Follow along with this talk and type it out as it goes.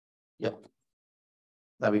Yep.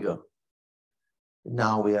 There we go.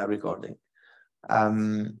 Now we are recording. We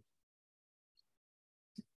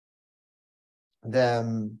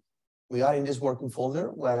are in this working folder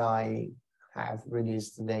where I have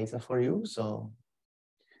released the data for you. So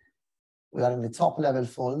we are in the top level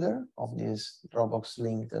folder of this Dropbox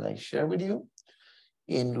link that I share with you.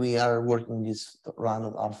 And we are working this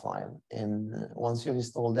run.r file. And once you've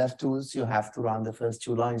installed DevTools, you have to run the first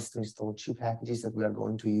 2 lines to install 2 packages that we are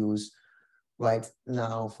going to use right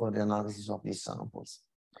now for the analysis of these samples.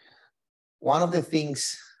 One of the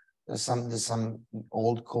things, there's some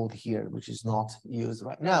old code here, which is not used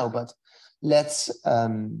right now, but let's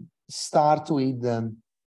start with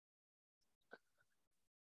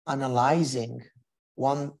analyzing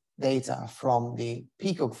one data from the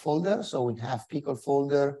Peacock folder. So we have Peacock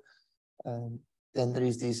folder, then there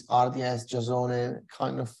is this RDS JSON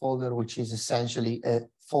kind of folder, which is essentially a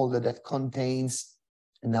folder that contains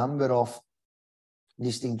a number of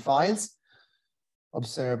distinct files.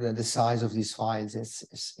 Observe that the size of these files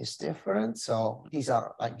is different. So these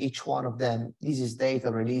are like each one of them. This is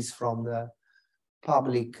data released from the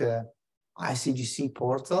public ICGC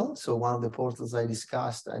portal. So one of the portals I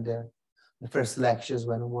discussed at the first lectures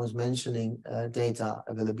when I was mentioning data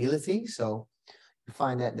availability. So you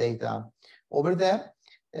find that data over there.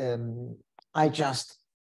 I just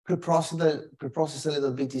preprocess a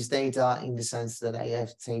little bit this data in the sense that I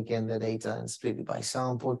have taken the data and split it by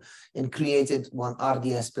sample and created one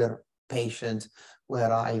RDS per patient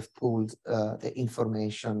where I've pulled the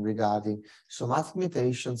information regarding somatic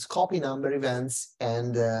mutations, copy number events,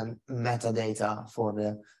 and metadata for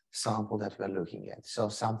the sample that we're looking at. So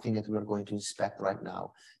something that we're going to inspect right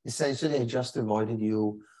now. Essentially, I just avoided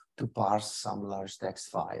you to parse some large text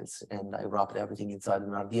files, and I wrapped everything inside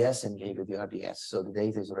an RDS and gave it the RDS. So the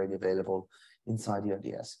data is already available inside the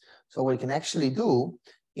RDS. So what we can actually do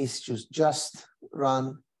is just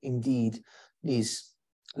run indeed this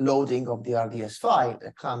loading of the RDS file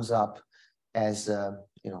that comes up as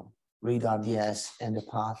read RDS and the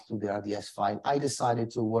path to the RDS file. I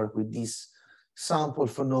decided to work with this sample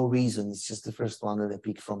for no reason. It's just the first one that I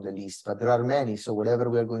picked from the list, but there are many. So whatever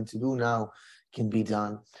we're going to do now can be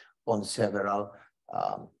done on several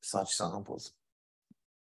such samples.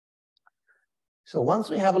 So once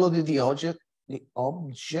we have loaded the object, we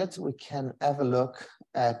can have a look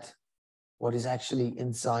at what is actually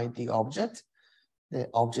inside the object. The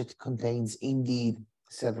object contains indeed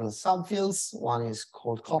several subfields. One is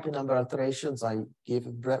called copy number alterations. I gave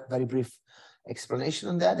a very brief explanation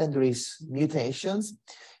on that. And there is mutations.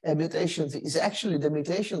 And mutations is actually the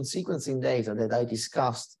mutation sequencing data that I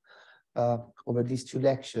discussed over these 2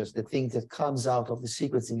 lectures, the thing that comes out of the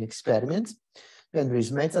sequencing experiment. Then there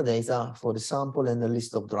is metadata for the sample and a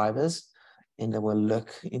list of drivers. And I will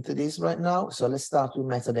look into this right now. So let's start with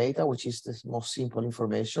metadata, which is the most simple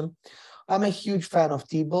information. I'm a huge fan of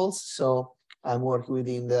tables, so I'm working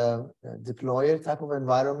within the deployer type of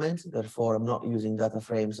environment. Therefore, I'm not using data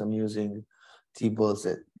frames. I'm using tables.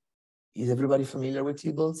 Is everybody familiar with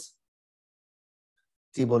tables?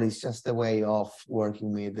 Table is just a way of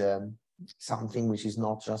working with something which is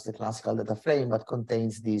not just a classical data frame, but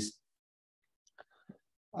contains this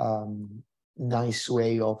nice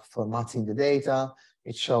way of formatting the data.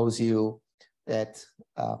 It shows you that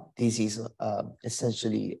this is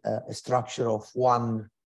essentially a structure of 1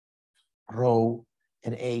 row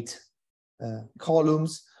and 8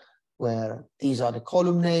 columns, where these are the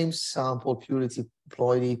column names: sample, purity,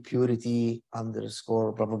 ploidy, purity,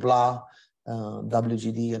 underscore, blah, blah, blah,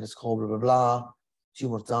 WGD underscore, blah, blah, blah,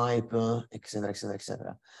 tumor type, etc., etc.,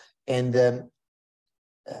 etc. And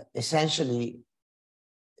essentially,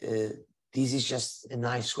 this is just a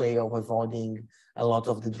nice way of avoiding a lot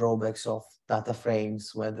of the drawbacks of data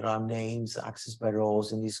frames where there are names, access by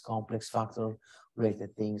rows, and these complex factor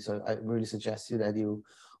related things. So I really suggest you that you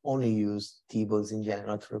only use tables in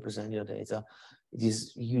general to represent your data. It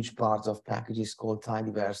is a huge part of packages called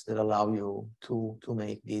tidyverse that allow you to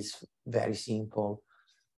make this very simple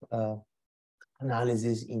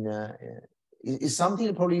analysis is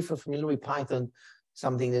something probably, if you're familiar with Python,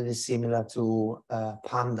 something that is similar to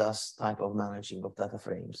pandas type of managing of data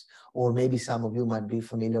frames. Or maybe some of you might be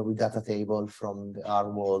familiar with data table from the R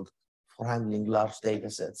world for handling large data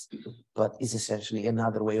sets, but it's essentially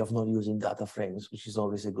another way of not using data frames, which is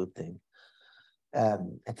always a good thing.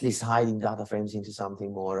 At least hiding data frames into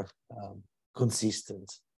something more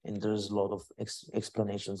consistent. And there's a lot of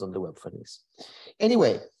explanations on the web for this.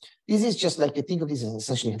 Anyway, this is just like, I think of this as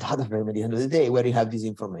essentially a data frame at the end of the day, where you have this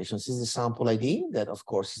information. This is the sample ID, that of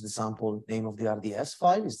course is the sample name of the RDS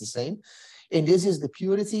file, is the same. And this is the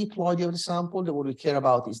purity ploidy of the sample. What we care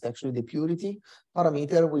about is actually the purity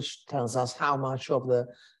parameter, which tells us how much of the,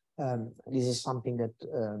 this is something that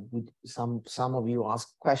some of you ask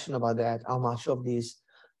a question about that, how much of this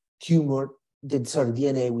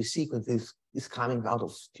DNA we sequence is coming out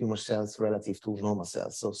of tumor cells relative to normal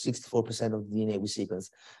cells. So 64% of the DNA we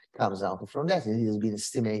sequence comes out from that. And it has been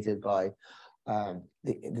estimated by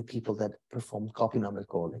the people that performed copy number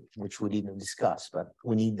calling, which we didn't discuss, but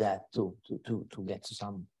we need that to get to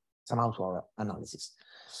some our analysis.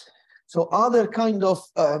 So other kind of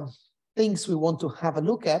things we want to have a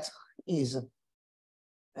look at is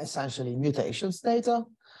essentially mutations data.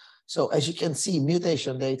 So as you can see,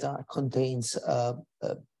 mutation data contains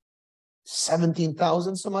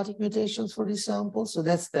 17,000 somatic mutations for this sample. So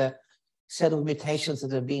that's the set of mutations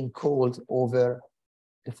that are being called over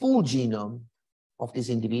the full genome of this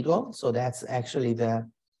individual. So that's actually there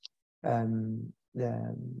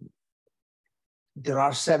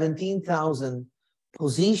are 17,000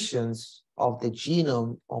 positions of the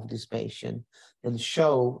genome of this patient that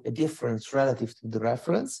show a difference relative to the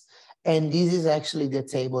reference. And this is actually the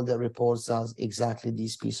table that reports us exactly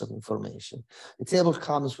this piece of information. The table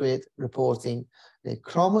comes with reporting the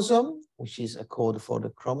chromosome, which is a code for the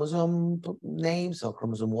chromosome name, so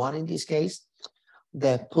chromosome 1 in this case,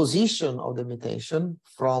 the position of the mutation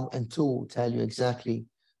from and to tell you exactly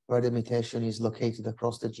where the mutation is located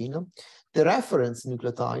across the genome, the reference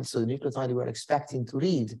nucleotide, so the nucleotide we're expecting to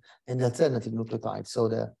read, and the alternative nucleotide, so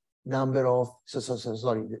the number of,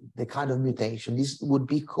 the kind of mutation. This would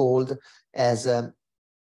be called as an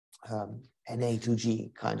A to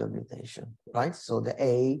G kind of mutation, right? So the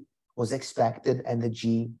A was expected and the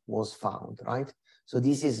G was found, right? So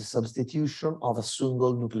this is a substitution of a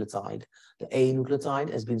single nucleotide. The A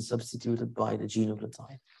nucleotide has been substituted by the G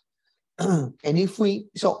nucleotide. And if we,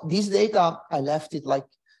 so this data, I left it like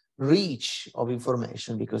rich of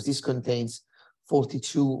information because this contains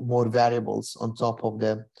 42 more variables on top of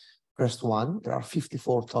the first one. There are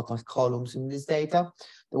 54 total columns in this data.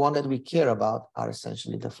 The one that we care about are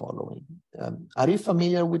essentially the following. Are you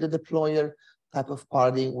familiar with the deployer type of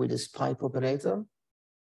paradigm with this pipe operator?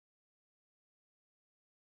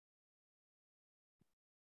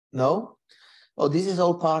 No? Oh, this is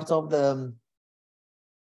all part of the,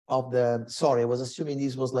 sorry, I was assuming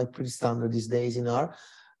this was like pretty standard these days in R.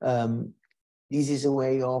 This is a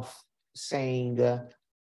way of saying that,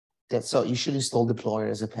 so you should install deployer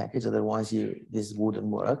as a package, otherwise this wouldn't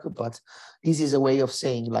work. But this is a way of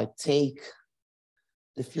saying, like, take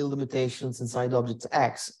the field mutations inside object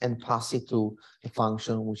X and pass it to a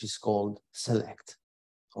function which is called select.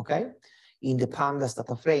 Okay? In the pandas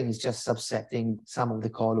data frame, it's just subsetting some of the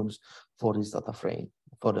columns for this data frame,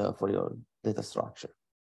 for your data structure.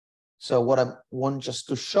 So what I want just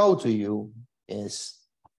to show to you is,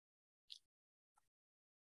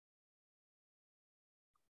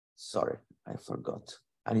 sorry, I forgot.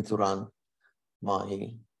 I need to run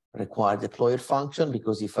my required deployer function,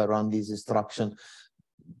 because if I run this instruction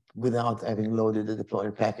without having loaded the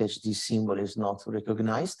deployer package, this symbol is not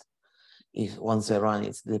recognized. If once I run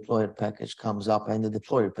it, the deployer package comes up and the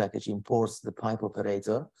deployer package imports the pipe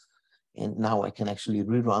operator. And now I can actually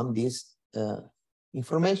rerun this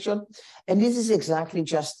information. And this is exactly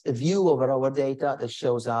just a view over our data that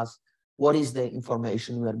shows us what is the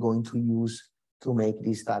information we are going to use to make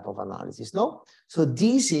this type of analysis. No? So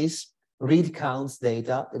this is read counts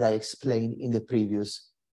data that I explained in the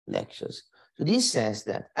previous lectures. So this says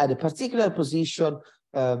that at a particular position,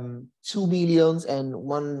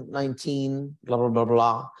 2,000,119, blah, blah, blah,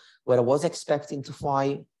 blah, where I was expecting to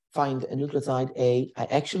find a nucleotide A, I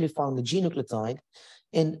actually found the G nucleotide,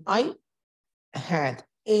 and I had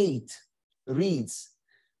 8 reads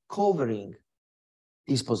covering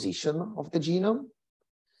this position of the genome.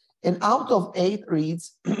 And out of 8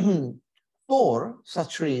 reads, 4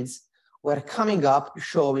 such reads were coming up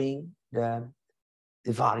showing the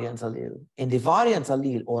variant allele. And the variant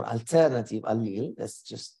allele or alternative allele, that's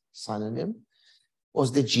just synonym,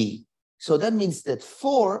 was the G. So that means that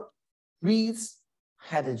 4 reads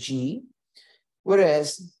had a G,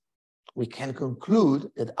 whereas we can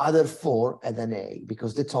conclude that other 4 had an A,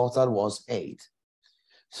 because the total was 8.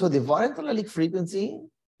 So the variant allelic frequency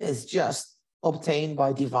is just obtained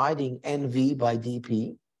by dividing NV by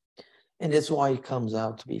DP, and that's why it comes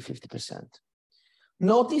out to be 50%.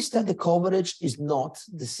 Notice that the coverage is not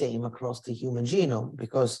the same across the human genome,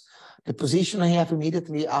 because the position I have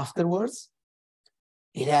immediately afterwards,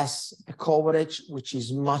 it has a coverage which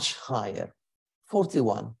is much higher,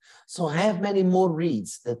 41. So I have many more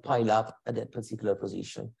reads that pile up at that particular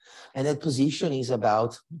position. And that position is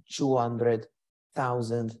about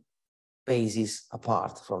 200,000 bases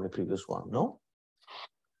apart from the previous one, no?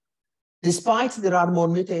 Despite there are more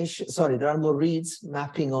mutations, sorry, there are more reads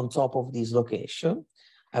mapping on top of this location,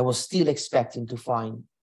 I was still expecting to find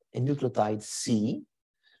a nucleotide C,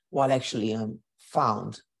 while actually I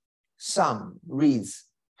found some reads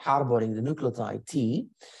harboring the nucleotide T.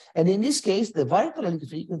 And in this case, the variable allelic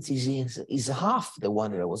frequency is half the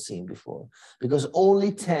one that I was seeing before, because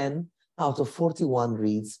only 10 out of 41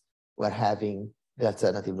 reads were having the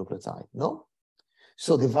alternative nucleotide, no?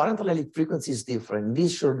 So the variant allelic frequency is different.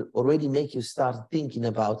 This should already make you start thinking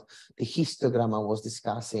about the histogram I was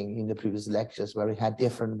discussing in the previous lectures, where we had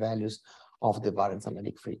different values of the variant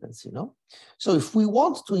allelic frequency, no? So if we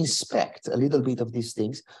want to inspect a little bit of these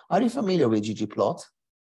things, are you familiar with ggplot?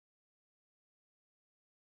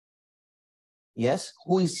 Yes?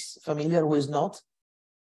 Who is familiar, who is not?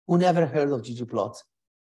 Who never heard of ggplot?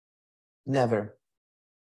 Never.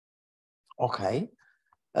 Okay.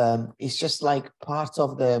 It's just like part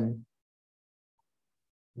of the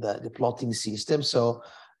plotting system. So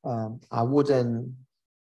I wouldn't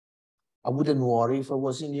worry if I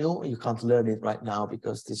was in you. You can't learn it right now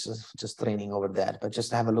because this is just training over that. But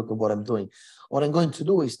just have a look at what I'm doing. What I'm going to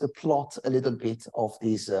do is to plot a little bit of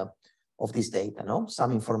this data, no?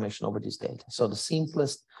 Some information over this data. So the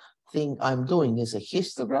simplest thing I'm doing is a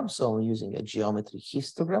histogram. So I'm using a geometry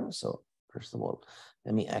histogram. So first of all,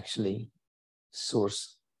 let me actually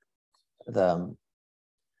source the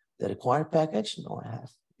required package. No, I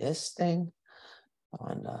have this thing.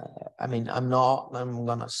 And I mean, I'm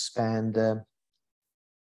gonna spend too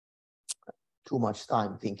much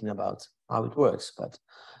time thinking about how it works, but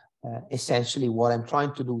essentially what I'm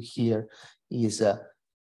trying to do here is a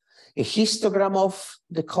histogram of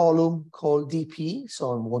the column called DP.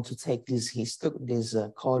 So I want to take this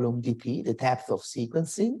column DP, the depth of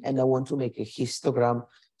sequencing, and I want to make a histogram,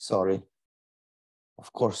 sorry,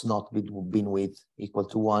 of course not with bin width equal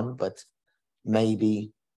to 1, but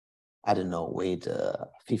maybe, I don't know, with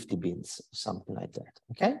 50 bins, something like that,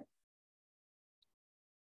 okay?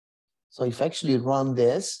 So if I actually run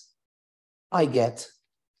this, I get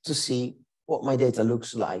to see what my data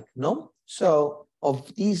looks like, no? So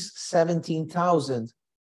of these 17,000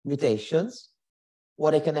 mutations,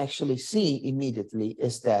 what I can actually see immediately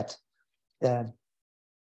is that the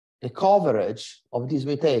coverage of these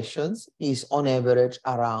mutations is on average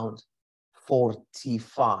around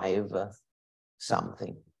 45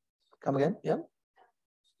 something. Come again, yeah?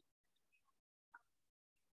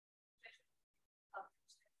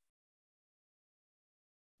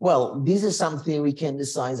 Well, this is something we can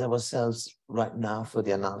decide ourselves right now for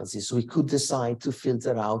the analysis. We could decide to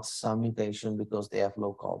filter out some mutation because they have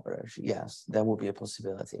low coverage. Yes, that would be a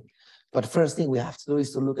possibility. But first thing we have to do is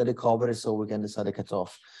to look at the coverage so we can decide the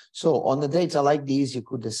cutoff. So on the data like these, you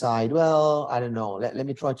could decide, well, I don't know, let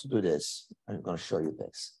me try to do this. I'm going to show you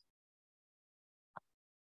this.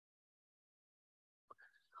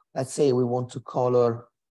 Let's say we want to color,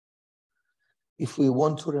 if we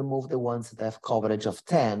want to remove the ones that have coverage of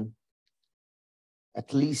 10,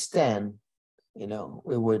 at least 10, you know,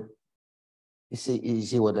 we would, you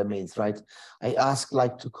see what that means, right? I ask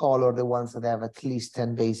like to color the ones that have at least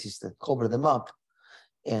 10 bases that cover them up,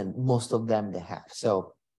 and most of them they have.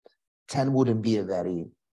 So 10 wouldn't be a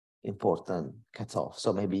very important cutoff.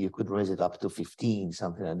 So maybe you could raise it up to 15,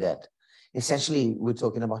 something like that. Essentially, we're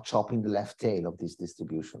talking about chopping the left tail of this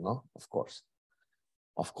distribution, no? Of course.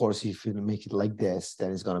 Of course, if you make it like this,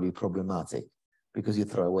 then it's going to be problematic because you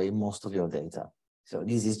throw away most of your data. So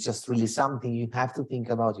this is just really something you have to think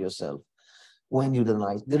about yourself when you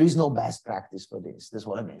analyze. There is no best practice for this. That's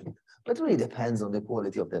what I mean. But it really depends on the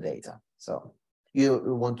quality of the data. So you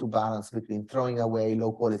want to balance between throwing away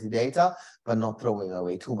low quality data, but not throwing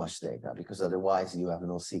away too much data, because otherwise you have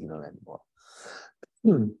no signal anymore.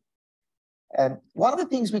 And one of the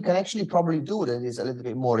things we can actually probably do that is a little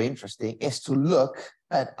bit more interesting is to look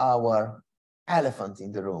at our elephant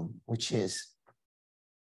in the room, which is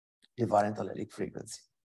the variant allelic frequency.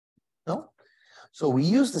 No? So we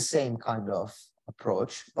use the same kind of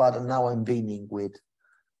approach, but now I'm beginning with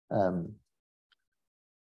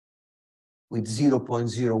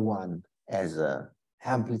 0.01 as a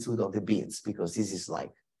amplitude of the bins, because this is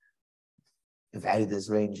like the value that's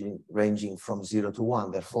ranging from 0 to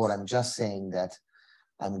 1. Therefore, I'm just saying that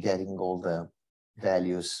I'm getting all the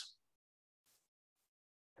values.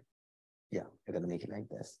 Yeah, I'm going to make it like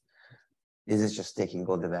this. This is just taking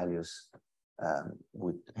all the values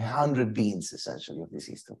with 100 bins, essentially, of this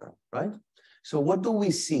histogram, right? So what do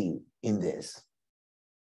we see in this?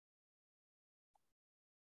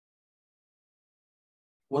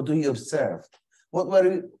 What do you observe? What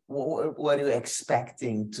were you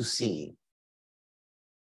expecting to see?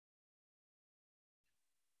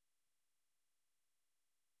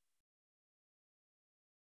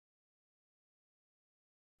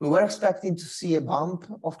 We were expecting to see a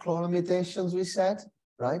bump of clonal mutations, we said,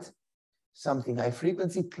 right? Something high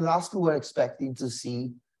frequency, plus we were expecting to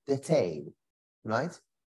see the tail, right?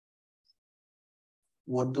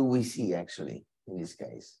 What do we see actually in this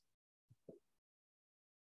case?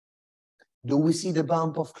 Do we see the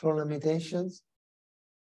bump of clonal mutations?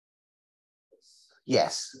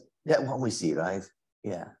 Yes, that one we see, right?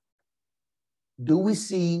 Yeah. Do we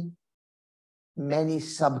see many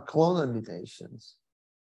subclonal mutations?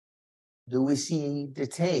 Do we see the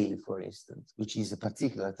tail, for instance, which is a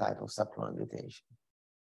particular type of subclonal mutation?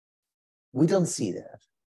 We don't see that.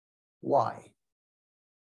 Why?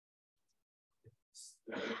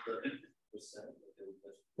 Yesterday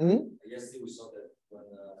we saw that when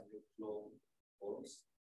you clone forms,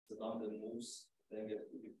 the number moves, then get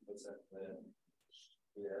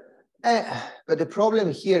 50%. But the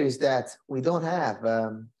problem here is that we don't have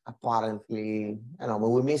apparently, I don't know,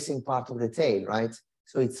 we're missing part of the tail, right?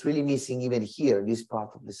 So it's really missing even here, this part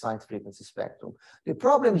of the side frequency spectrum. The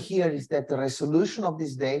problem here is that the resolution of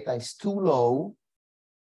this data is too low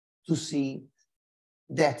to see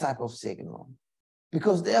that type of signal,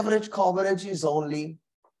 because the average coverage is only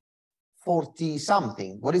 40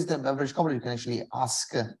 something. What is the average coverage? You can actually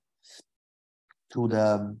ask to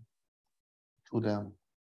the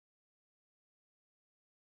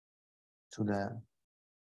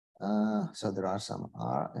so there are some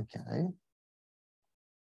okay.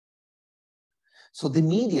 So the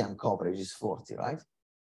median coverage is 40, right?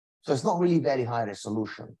 So it's not really very high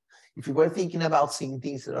resolution. If you were thinking about seeing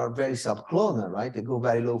things that are very subclonal, right, they go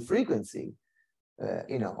very low frequency,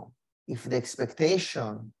 you know, if the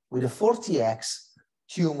expectation with a 40x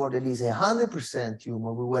tumor that is 100%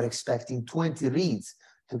 tumor, we were expecting 20 reads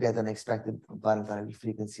to get an expected variant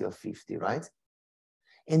frequency of 50, right?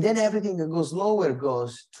 And then everything that goes lower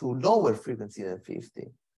goes to lower frequency than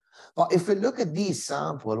 50. But if we look at this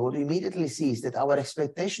sample, what we immediately see is that our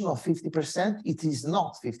expectation of 50%, it is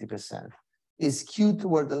not 50%. It's skewed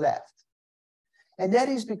toward the left. And that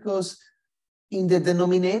is because in the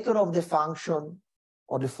denominator of the function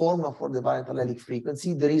or the formula for the variant allelic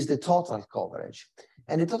frequency, there is the total coverage.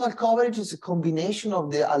 And the total coverage is a combination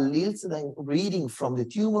of the alleles that I'm reading from the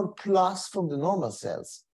tumor plus from the normal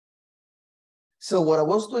cells. So what I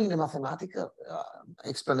was doing in the mathematical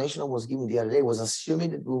explanation I was giving the other day was assuming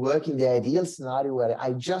that we work in the ideal scenario where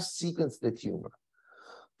I just sequence the tumor.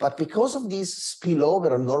 But because of this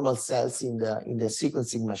spillover of normal cells in the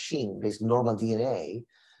sequencing machine, this normal DNA,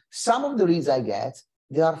 some of the reads I get,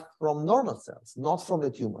 they are from normal cells, not from the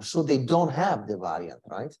tumor. So they don't have the variant,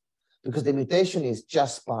 right? Because the mutation is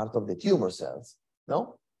just part of the tumor cells,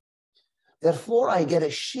 no? Therefore, I get a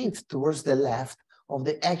shift towards the left of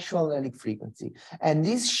the actual allelic frequency. And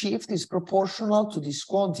this shift is proportional to this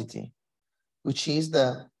quantity, which is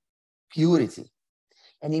the purity.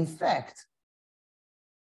 And in fact,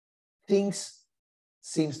 things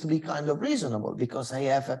seems to be kind of reasonable because I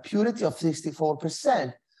have a purity of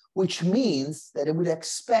 64%, which means that I would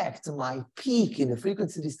expect my peak in the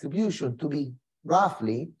frequency distribution to be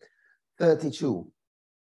roughly 32,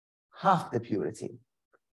 half the purity.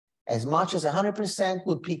 As much as 100%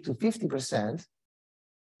 would peak to 50%,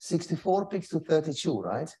 64 peaks to 32,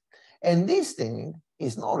 right? And this thing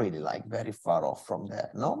is not really like very far off from there,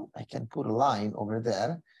 no? I can put a line over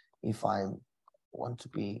there if I want to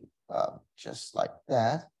be just like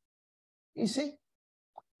that. You see,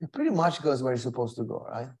 it pretty much goes where it's supposed to go,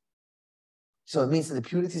 right? So it means that the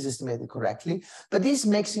purity is estimated correctly, but this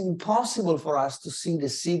makes it impossible for us to see the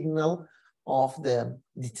signal of the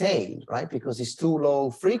detail, right? Because it's too low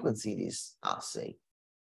frequency, this assay.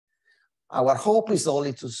 Our hope is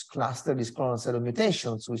only to cluster these clonal cell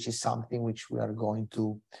mutations, which is something which we are going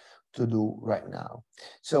to do right now.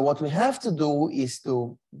 So what we have to do is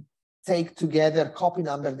to take together copy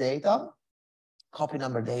number data. Copy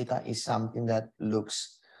number data is something that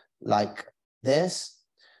looks like this.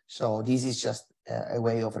 So this is just a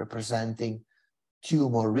way of representing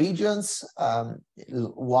tumor regions,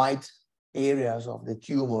 wide areas of the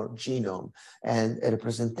tumor genome, and a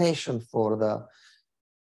representation for the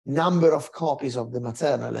number of copies of the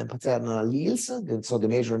maternal and paternal alleles, so the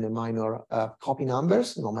major and the minor copy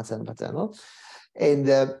numbers, no maternal and paternal. And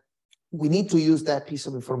we need to use that piece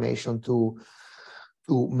of information to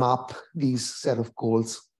map these set of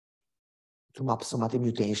codes, to map somatic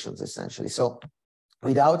mutations, essentially. So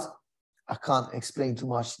without, I can't explain too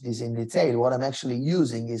much this in detail, what I'm actually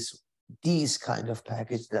using is these kind of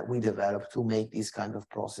package that we developed to make this kind of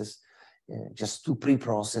process, just to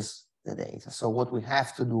pre-process the data. So what we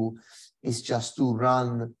have to do is just to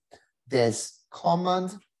run this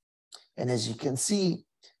command. And as you can see,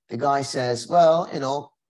 the guy says, well, you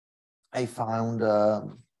know, I found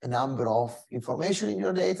a number of information in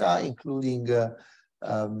your data, including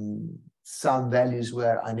some values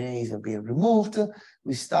where ANAs have been removed.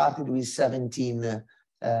 We started with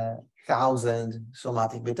 17,000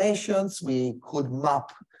 somatic mutations. We could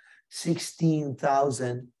map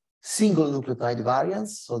 16,000 single nucleotide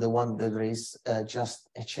variants, so the one that there is just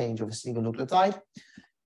a change of a single nucleotide.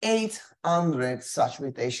 800 such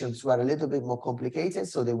mutations were a little bit more complicated,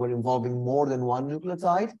 so they were involving more than one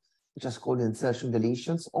nucleotide, which is called insertion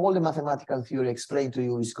deletions. All the mathematical theory explained to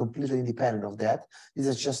you is completely independent of that. These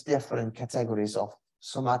are just different categories of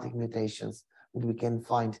somatic mutations that we can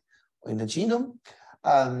find in the genome.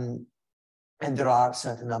 And there are a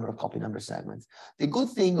certain number of copy number segments. The good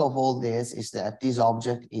thing of all this is that this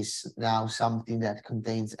object is now something that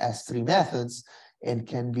contains S3 methods and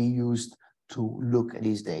can be used to look at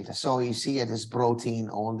these data. So you see it as protein,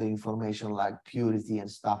 all the information like purity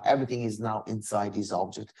and stuff, everything is now inside this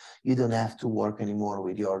object. You don't have to work anymore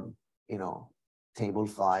with your, table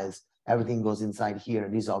files. Everything goes inside here,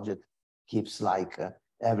 and this object keeps like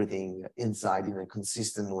everything inside in a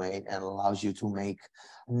consistent way and allows you to make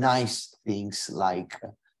nice things like,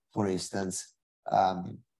 for instance,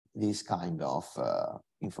 this kind of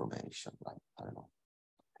information, like, I don't know,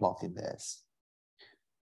 plotting this.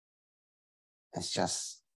 It's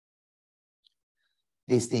just,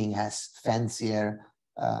 this thing has fancier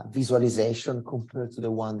visualization compared to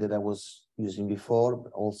the one that I was using before,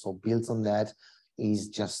 but also built on that is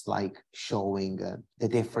just like showing the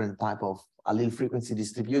different type of allele frequency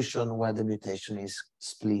distribution where the mutation is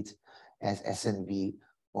split as SNV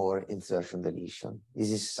or insertion deletion.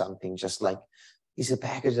 This is something just like, it's a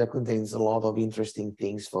package that contains a lot of interesting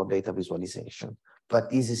things for data visualization, but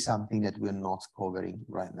this is something that we're not covering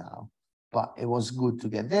right now. But it was good to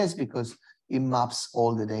get this because it maps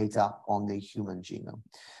all the data on the human genome.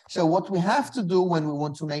 So what we have to do when we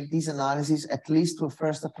want to make these analyses, at least to a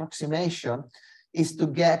first approximation, is to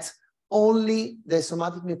get only the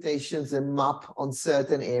somatic mutations that map on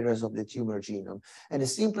certain areas of the tumor genome. And the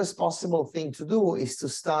simplest possible thing to do is to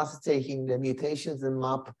start taking the mutations that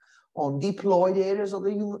map on diploid areas of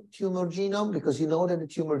the tumor genome, because you know that the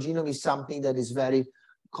tumor genome is something that is very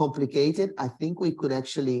complicated. I think we could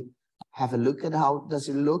actually have a look at how does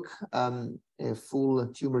it look, a full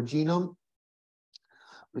tumor genome.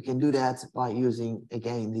 We can do that by using,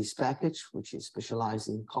 again, this package, which is specialized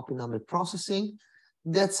in copy number processing.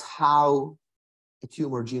 That's how a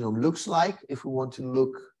tumor genome looks like. If we want to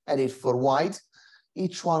look at it for wide,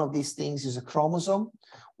 each one of these things is a chromosome,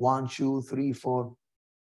 1, 2, 3, 4,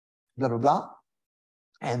 blah, blah, blah.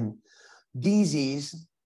 And this is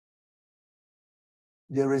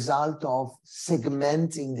the result of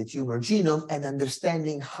segmenting the tumor genome and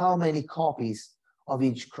understanding how many copies of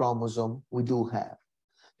each chromosome we do have.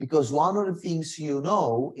 Because one of the things you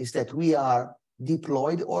know is that we are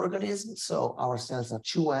diploid organisms, so our cells are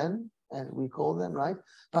 2N, and we call them, right?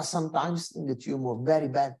 But sometimes in the tumor, very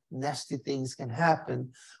bad, nasty things can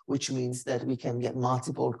happen, which means that we can get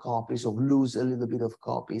multiple copies or lose a little bit of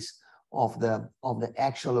copies of the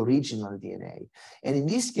actual original DNA. And in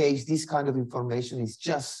this case, this kind of information is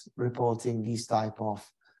just reporting this type of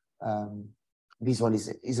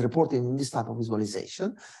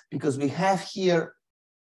visualization, because we have here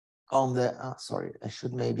on the, sorry, I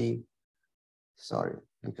should maybe, sorry,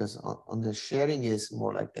 because on the sharing is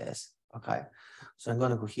more like this. Okay, so I'm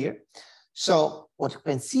going to go here. So what you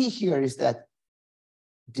can see here is that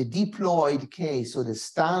the diploid case, so the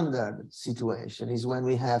standard situation, is when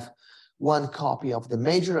we have one copy of the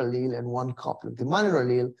major allele and one copy of the minor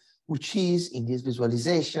allele, which is in this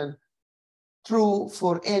visualization true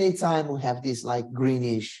for any time we have this like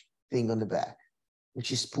greenish thing on the back,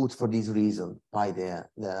 which is put for this reason by the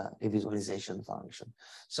visualization function.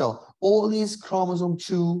 So all this chromosome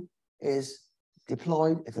 2 is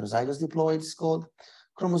diploid, heterozygous diploid is called.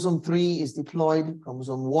 Chromosome 3 is diploid.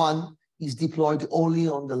 Chromosome 1 is diploid only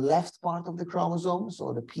on the left part of the chromosome.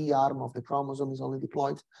 So the P arm of the chromosome is only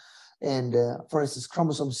diploid. And for instance,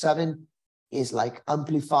 chromosome 7 is like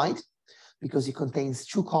amplified because it contains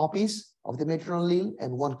 2 copies of the major allele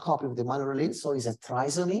and 1 copy of the minor allele. So it's a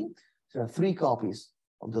trisomy. There are 3 copies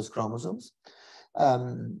of those chromosomes.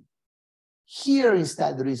 Here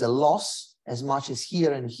instead, there is a loss as much as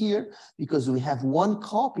here and here because we have 1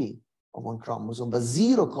 copy of one chromosome, but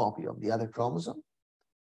 0 copy of the other chromosome.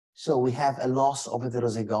 So we have a loss of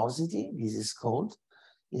heterozygosity, this is called.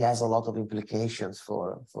 It has a lot of implications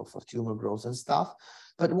for tumor growth and stuff.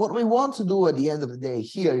 But what we want to do at the end of the day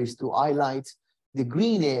here is to highlight the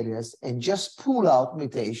green areas and just pull out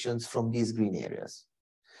mutations from these green areas.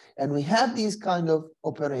 And we have this kind of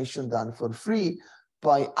operation done for free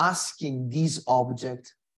by asking this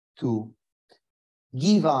object to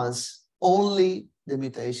give us only the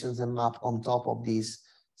mutations and map on top of these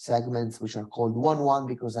segments, which are called 1-1,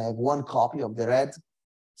 because I have one copy of the red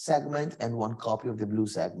segment and one copy of the blue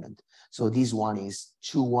segment. So this one is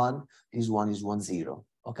 2-1, this one is 1-0.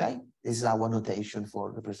 Okay, this is our notation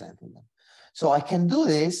for representing them. So I can do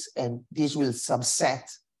this, and this will subset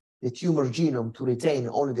the tumor genome to retain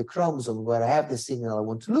only the chromosome where I have the signal I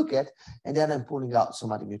want to look at, and then I'm pulling out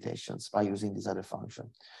somatic mutations by using this other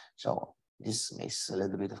function. So this makes a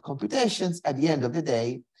little bit of computations. At the end of the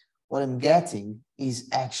day, what I'm getting is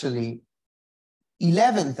actually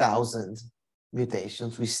 11,000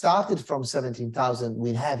 mutations. We started from 17,000,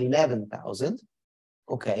 we have 11,000.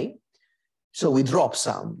 Okay, so we drop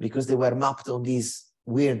some because they were mapped on this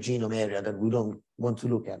weird genome area that we don't want to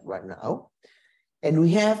look at right now. And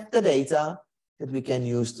we have the data that we can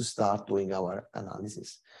use to start doing our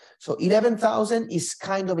analysis. So 11,000 is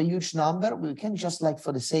kind of a huge number. We can just, like,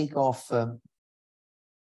 for the sake of,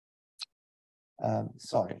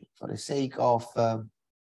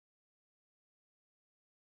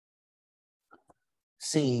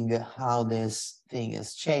 seeing how this thing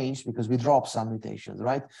has changed, because we drop some mutations,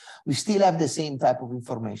 right? We still have the same type of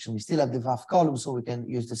information. We still have the VAF column, so we can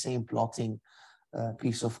use the same plotting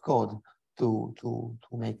piece of code to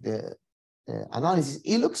make the analysis.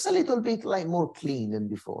 It looks a little bit like more clean than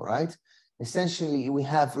before, right? Essentially, we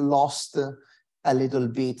have lost a little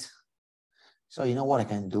bit. So you know what I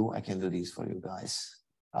can do? I can do this for you guys.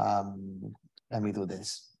 Let me do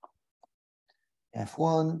this.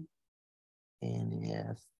 F1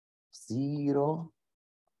 and F0.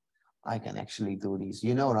 I can actually do this.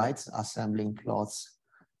 You know, right? Assembling plots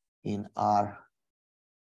in R.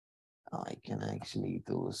 I can actually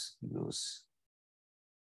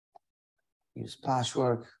use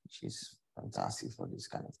patchwork, which is fantastic for these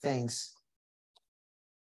kind of things.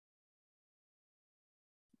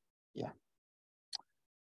 Yeah.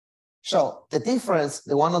 So the difference,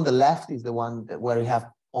 the one on the left is the one that where we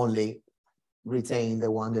have only retained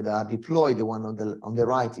the one that are deployed. The one on the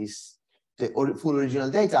right is the full original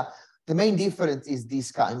data. The main difference is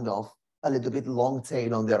this kind of a little bit long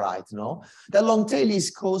tail on the right, no? The long tail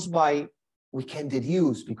is caused by, we can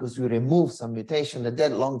deduce because we remove some mutation,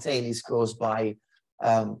 that long tail is caused by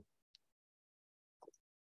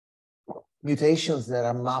mutations that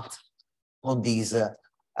are mapped on these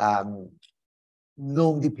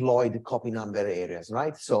non-deployed copy number areas,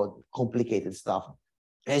 right? So complicated stuff.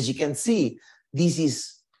 As you can see, this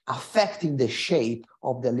is affecting the shape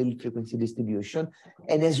of the allele frequency distribution.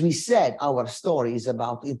 And as we said, our story is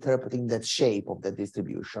about interpreting that shape of the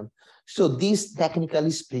distribution. So this,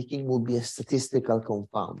 technically speaking, will be a statistical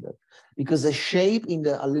confounder, because the shape in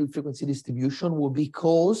the allele frequency distribution will be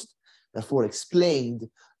caused, therefore explained,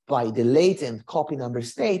 by the latent copy number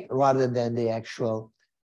state rather than the actual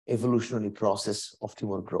evolutionary process of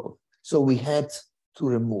tumor growth. So we had to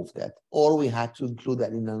remove that, or we had to include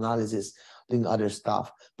that in analysis, doing other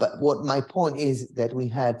stuff. But what my point is that we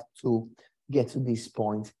had to get to this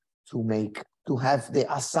point to have the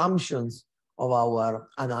assumptions of our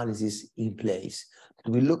analysis in place.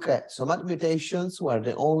 We look at somatic mutations, where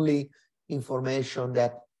the only information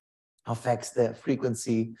that affects the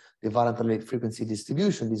frequency, the variant allele frequency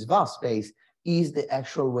distribution, this VAF space, is the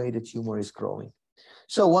actual way the tumor is growing.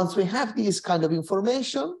 So once we have this kind of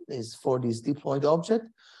information is for this deployed object,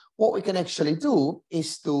 what we can actually do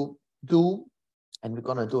is to do, and we're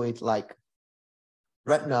going to do it like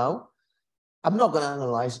right now. I'm not going to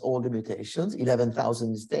analyze all the mutations.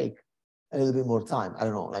 11,000 is take a little bit more time. I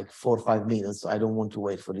don't know, like 4 or 5 minutes. I don't want to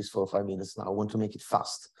wait for these 4 or 5 minutes now. I want to make it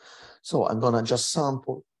fast. So I'm going to just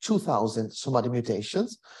sample 2,000 somatic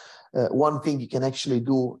mutations. One thing you can actually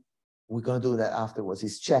do, we're going to do that afterwards,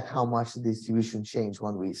 is check how much the distribution changed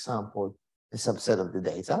when we sample a subset of the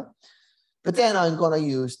data. But then I'm going to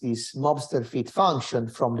use this mobster fit function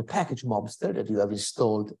from the package mobster that you have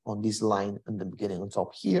installed on this line in the beginning on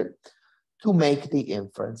top here to make the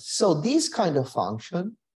inference. So this kind of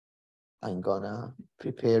function, I'm going to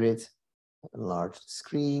prepare it, enlarge the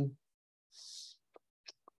screen.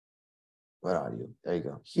 Where are you? There you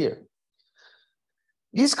go, here.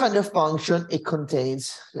 This kind of function, it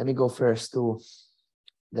contains, let me go first to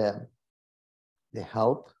the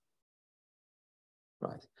help.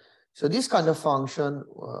 Right. So this kind of function,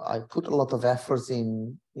 I put a lot of efforts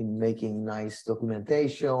in making nice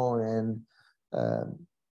documentation and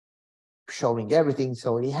showing everything.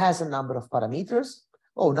 So it has a number of parameters.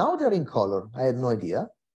 Oh, now they're in color. I had no idea.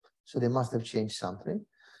 So they must have changed something.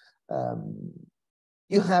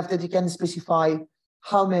 You have that you can specify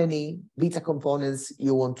how many beta components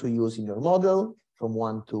you want to use in your model, from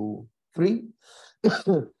 1 to 3.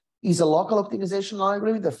 Is a local optimization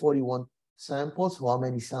algorithm, therefore you want samples, how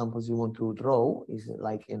many samples you want to draw is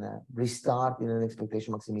like in a restart in an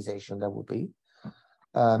expectation maximization, that would be.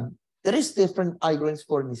 There is different algorithms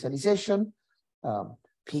for initialization.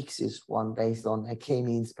 Peaks is one based on a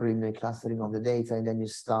k-means preliminary clustering of the data, and then you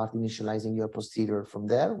start initializing your posterior from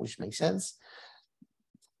there, which makes sense.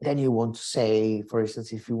 Then you want to say, for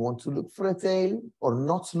instance, if you want to look for a tail or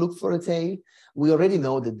not look for a tail, we already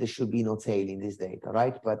know that there should be no tail in this data,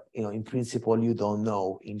 right? But in principle, you don't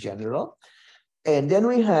know in general. And then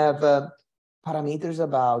we have parameters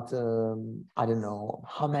about, I don't know,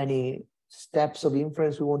 how many steps of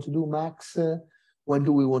inference we want to do max. When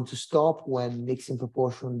do we want to stop? When mixing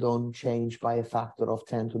proportion don't change by a factor of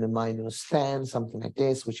 10 to the minus 10, something like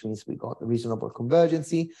this, which means we got a reasonable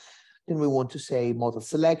convergency. Then we want to say model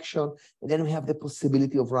selection. And then we have the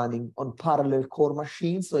possibility of running on parallel core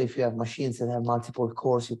machines. So if you have machines that have multiple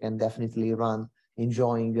cores, you can definitely run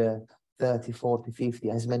enjoying 30, 40, 50,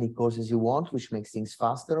 as many cores as you want, which makes things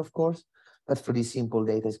faster, of course. But for this simple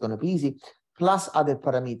data, it's going to be easy. Plus other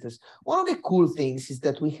parameters. One of the cool things is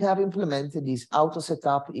that we have implemented this auto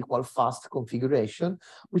setup equal fast configuration,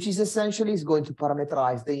 which is essentially going to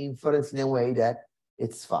parameterize the inference in a way that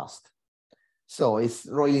it's fast. So it's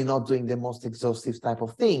really not doing the most exhaustive type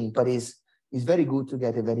of thing, but it's very good to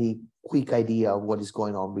get a very quick idea of what is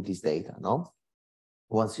going on with this data, no?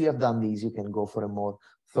 Once you have done these, you can go for a more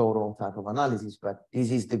thorough type of analysis, but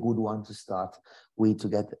this is the good one to start with to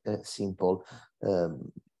get a simple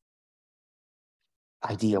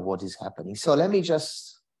idea of what is happening. So let me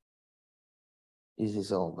just, this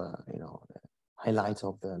is all the, the highlights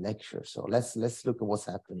of the lecture. So let's look at what's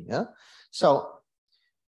happening. Huh? So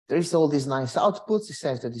there is all these nice outputs. It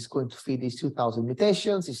says that it's going to feed these 2,000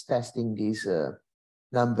 mutations. It's testing these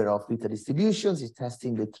number of beta distributions. It's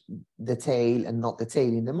testing the tail and not the tail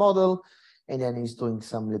in the model. And then it's doing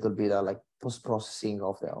some little bit of like post-processing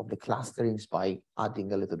of the clusterings by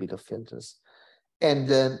adding a little bit of filters.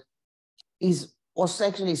 And is was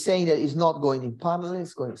actually saying that it's not going in parallel,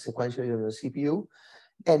 it's going sequentially on the CPU.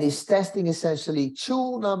 And it's testing essentially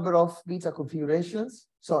two number of beta configurations,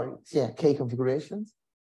 K configurations.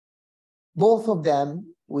 Both of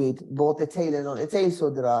them with both the tail and not the tail. So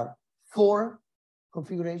there are 4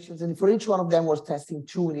 configurations, and for each one of them was testing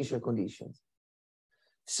 2 initial conditions.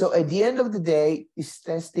 So at the end of the day, it's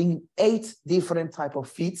testing 8 different type of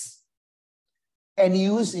fits and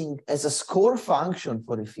using as a score function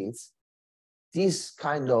for the fits this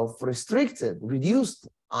kind of reduced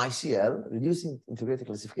ICL, reducing integrated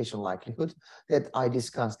classification likelihood that I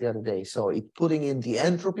discussed the other day. So it putting in the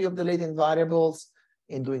entropy of the latent variables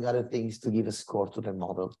and doing other things to give a score to the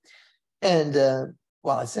model. And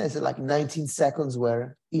well, it says that like 19 seconds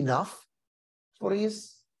were enough for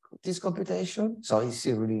this computation. So it's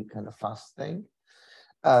a really kind of fast thing.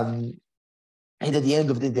 And at the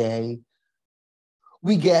end of the day,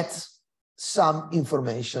 we get some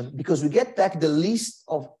information because we get back the list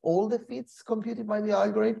of all the fits computed by the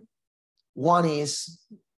algorithm. One is,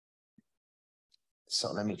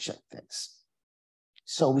 so let me check this.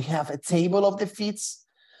 So we have a table of the fits.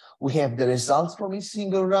 We have the results from each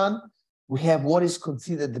single run. We have what is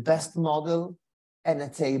considered the best model and a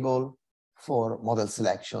table for model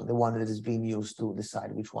selection, the one that is being used to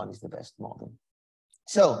decide which one is the best model.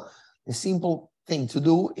 So the simple thing to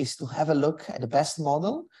do is to have a look at the best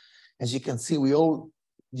model. As you can see, do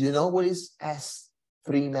you know what is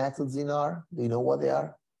S3 methods in R? Do you know what they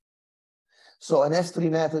are? So an S3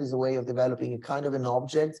 method is a way of developing a kind of an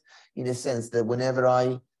object in the sense that whenever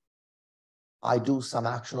I do some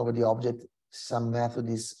action over the object, some method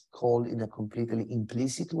is called in a completely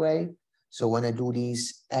implicit way. So when I do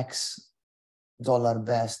these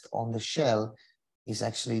 $best on the shell, is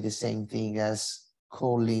actually the same thing as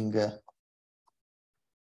calling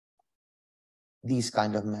these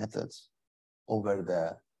kind of methods over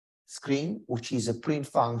the screen, which is a print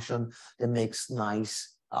function that makes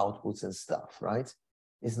nice outputs and stuff, right?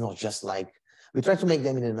 It's not just like, we try to make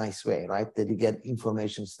them in a nice way, right? That you get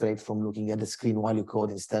information straight from looking at the screen while you code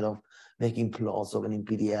instead of making plots of it in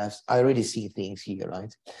PDFs. I already see things here,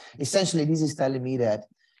 right? Essentially, this is telling me that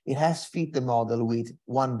it has fit the model with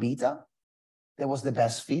 1 beta. That was the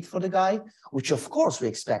best fit for the guy, which of course we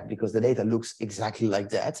expect because the data looks exactly like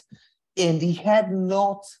that. And he had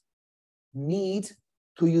not need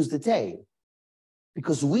to use the tail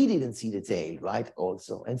because we didn't see the tail, right?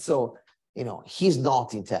 Also. And so, he's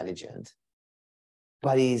not intelligent,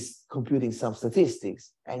 but he's computing some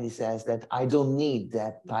statistics. And he says that I don't need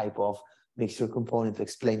that type of mixture component to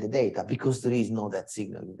explain the data because there is no that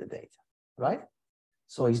signal in the data, right?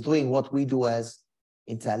 So he's doing what we do as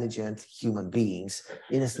intelligent human beings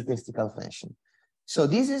in a statistical fashion. So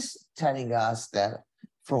this is telling us that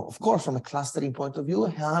of course, from a clustering point of view,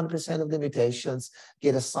 100% of the mutations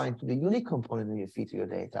get assigned to the unique component that you feed to your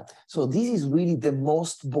data. So this is really the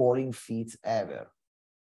most boring feat ever.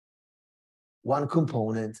 One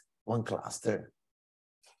component, one cluster,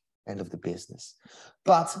 end of the business.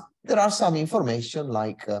 But there are some information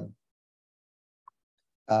like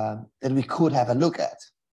that we could have a look at.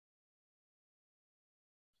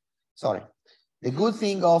 Sorry. The good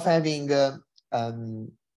thing of having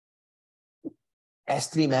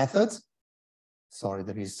S3 methods, sorry,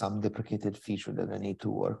 there is some deprecated feature that I need to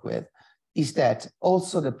work with, is that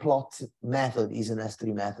also the plot method is an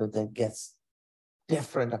S3 method that gets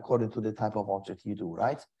different according to the type of object you do,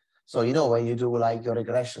 right? So, you know, when you do like your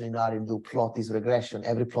regression in R and do plot is regression,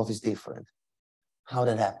 every plot is different. How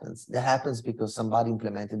that happens? That happens because somebody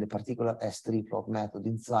implemented a particular S3 plot method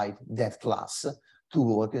inside that class to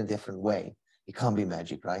work in a different way. It can't be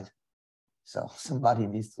magic, right? So somebody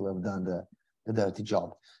needs to have done the dirty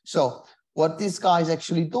job. So what this guy is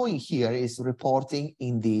actually doing here is reporting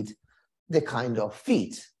indeed the kind of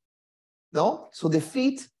fit. No? So the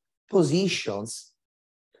fit positions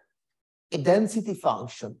a density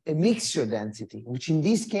function, a mixture density, which in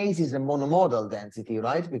this case is a monomodal density,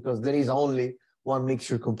 right? Because there is only one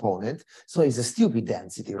mixture component. So it's a stupid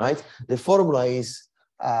density, right? The formula is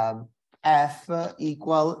F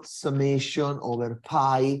equal summation over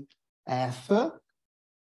pi F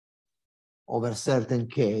over certain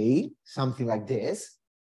K, something like this.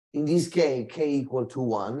 In this case, K equal to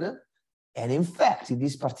 1. And in fact, in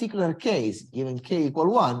this particular case, given K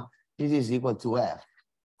equal 1, this is equal to F.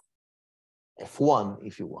 F1,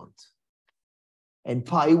 if you want. And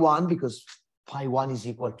pi 1, because pi 1 is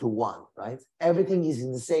equal to 1, right? Everything is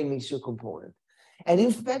in the same mixture component. And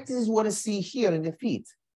in fact, this is what I see here in the fit.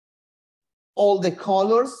 All the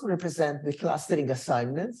colors represent the clustering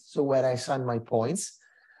assignments, so where I assign my points.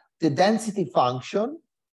 The density function,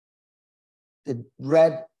 the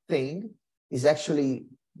red thing, is actually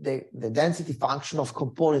the density function of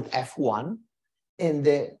component F1, and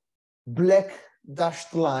the black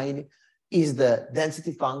dashed line is the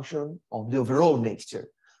density function of the overall mixture.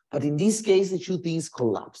 But in this case, the two things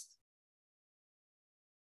collapsed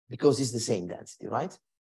because it's the same density, right?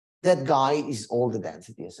 That guy is all the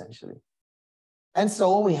density, essentially. And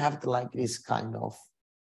so we have like this kind of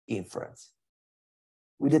inference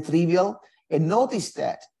with the trivial. And notice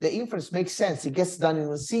that the inference makes sense. It gets done in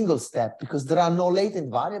a single step because there are no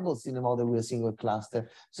latent variables in the model with a single cluster.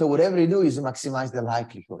 So whatever you do is maximize the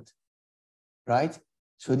likelihood, right?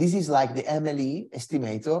 So this is like the MLE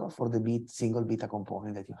estimator for the single beta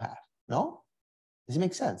component that you have. No? Does it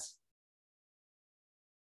make sense?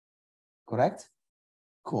 Correct?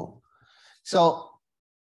 Cool. So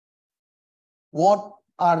what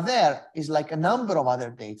are there is like a number of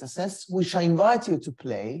other data sets, which I invite you to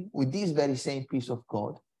play with this very same piece of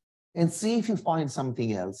code and see if you find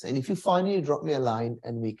something else. And if you find it, drop me a line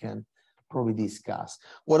and we can probably discuss.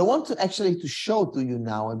 What I want to actually to show to you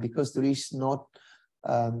now, and because there is not,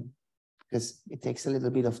 because it takes a little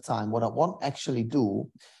bit of time, what I want actually do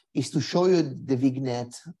is to show you the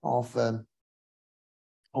vignette of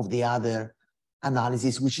the other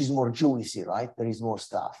analysis, which is more juicy, right? There is more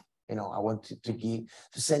stuff. You know, I want to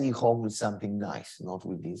send you home with something nice, not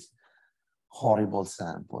with this horrible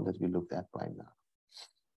sample that we looked at right now.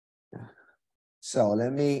 So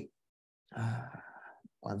let me,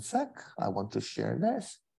 one sec, I want to share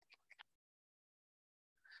this.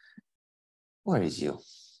 Where is you?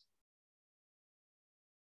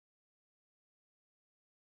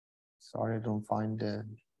 Sorry, I don't find the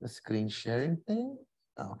screen sharing thing.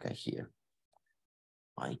 Okay, here.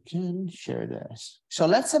 I can share this. So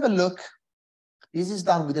let's have a look. This is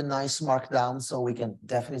done with a nice markdown, so we can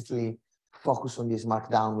definitely focus on this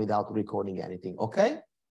markdown without recording anything, okay?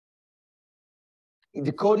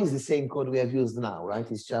 The code is the same code we have used now, right?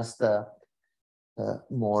 It's just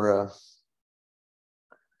more.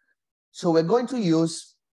 So we're going to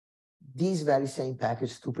use this very same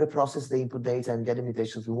package to pre-process the input data and get the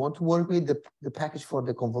mutations we want to work with, the package for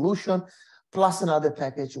the convolution, plus another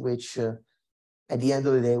package which at the end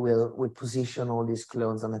of the day, we'll position all these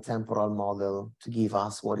clones on a temporal model to give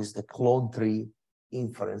us what is the clone tree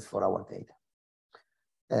inference for our data.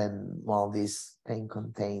 And while this thing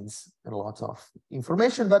contains a lot of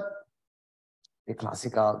information, but the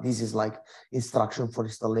classical, this is like instruction for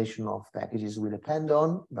installation of packages we depend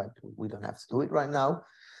on, but we don't have to do it right now.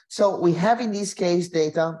 So we have in this case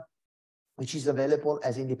data, which is available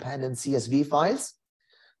as independent CSV files.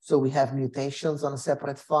 So we have mutations on a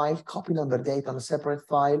separate file, copy number data on a separate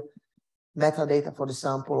file, metadata for the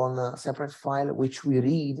sample on a separate file, which we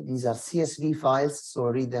read. These are CSV files, so I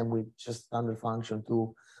read them with just standard function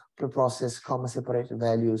to pre-processed comma-separated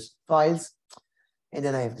values files. And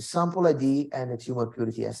then I have the sample ID and the tumor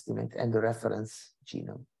purity estimate and the reference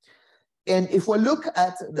genome. And if we look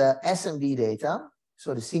at the SNV data,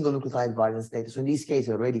 so the single nucleotide variance data, so in this case,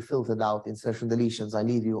 I already filtered out insertion deletions. I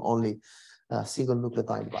leave you only single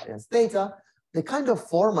nucleotide variance data. The kind of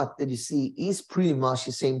format that you see is pretty much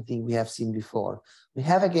the same thing we have seen before. We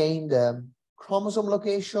have again the chromosome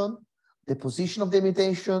location, the position of the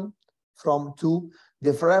mutation from 2,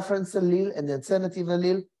 the reference allele and the alternative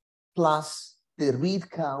allele, plus the read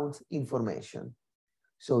count information.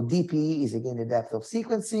 So DP is again the depth of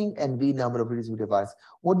sequencing and V number of reads with the virus.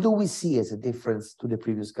 What do we see as a difference to the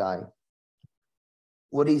previous guy?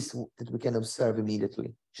 What is that we can observe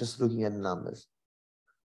immediately, just looking at the numbers?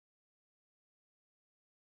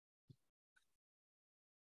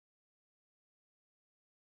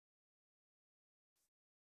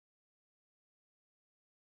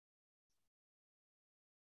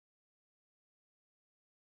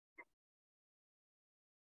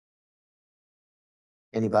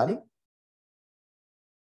 Anybody?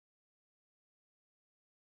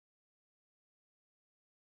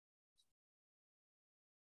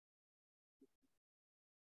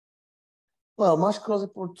 Well, much closer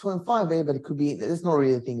for 2.5, but it could be, there's not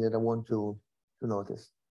really a thing that I want to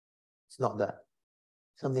notice. It's not that.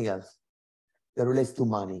 Something else that relates to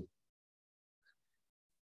money.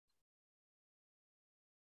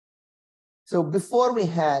 So before we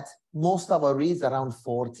had most of our reads around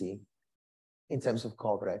 40 in terms of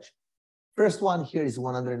coverage. First one here is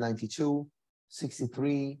 192,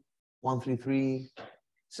 63, 133.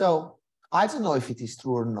 So I don't know if it is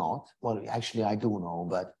true or not. Well, actually, I do know,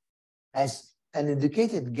 but as an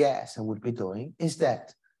educated guess I would be doing is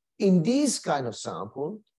that in this kind of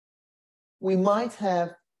sample, we might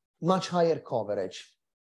have much higher coverage.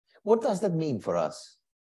 What does that mean for us?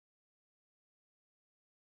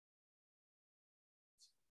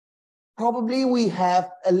 Probably we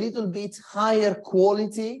have a little bit higher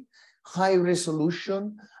quality, high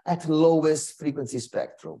resolution at lowest frequency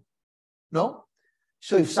spectrum. No?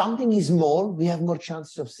 So if something is small, we have more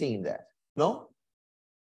chances of seeing that. No?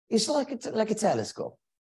 It's like a telescope.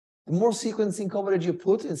 The more sequencing coverage you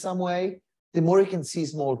put in some way, the more you can see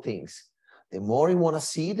small things. The more you want to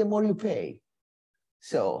see, the more you pay.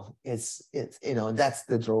 So it's that's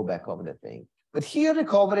the drawback of the thing. But here the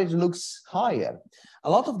coverage looks higher. A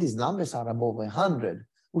lot of these numbers are above 100,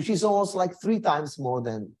 which is almost like 3 times more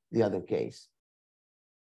than the other case.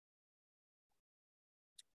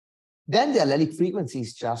 Then the allelic frequency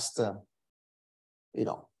is just,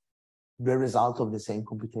 the result of the same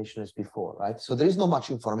computation as before, right? So there is not much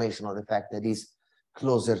information on the fact that it's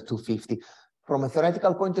closer to 50. From a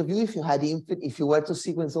theoretical point of view, if you were to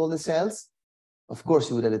sequence all the cells, of course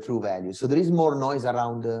you would have a true value. So there is more noise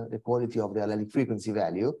around the quality of the allelic frequency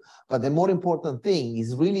value. But the more important thing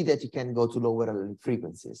is really that you can go to lower allelic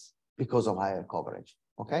frequencies because of higher coverage,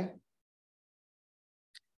 okay?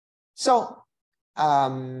 So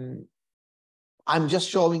I'm just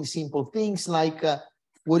showing simple things like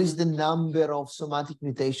what is the number of somatic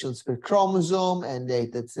mutations per chromosome, and they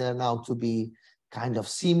turn out to be kind of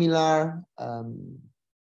similar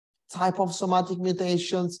type of somatic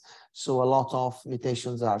mutations. So a lot of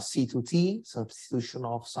mutations are C to T, substitution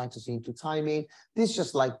of cytosine to thymine. This is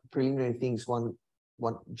just like preliminary things one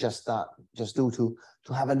just do to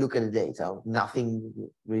have a look at the data. Nothing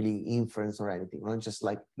really inference or anything, right? Just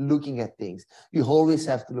like looking at things. You always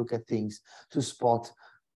have to look at things to spot,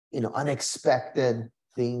 unexpected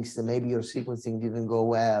things that maybe your sequencing didn't go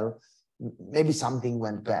well. Maybe something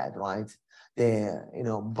went bad, right? The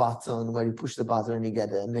button where you push the button and you get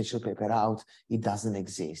the nature paper out, it doesn't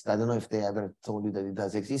exist. I don't know if they ever told you that it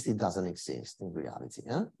does exist. It doesn't exist in reality.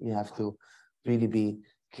 Huh? You have to really be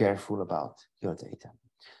careful about your data.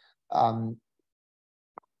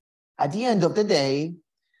 At the end of the day,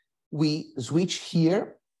 we switch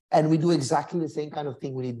here and we do exactly the same kind of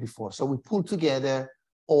thing we did before. So we pull together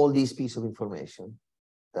all these pieces of information: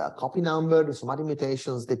 the copy number, the somatic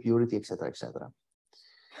mutations, the purity, etc., etc.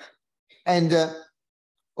 And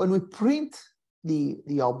when we print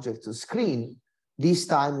the object to screen, this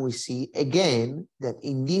time we see again that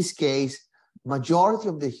in this case, majority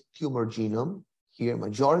of the tumor genome, here,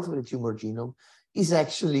 majority of the tumor genome is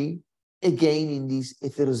actually again in this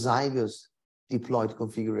heterozygous diploid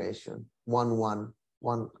configuration.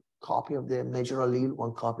 One copy of the major allele,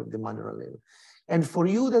 one copy of the minor allele. And for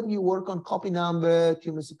you that you work on copy number,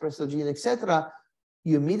 tumor suppressor gene, etc.,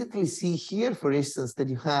 you immediately see here, for instance, that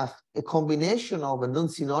you have a combination of a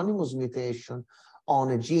non-synonymous mutation on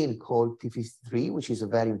a gene called P53, which is a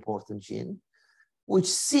very important gene, which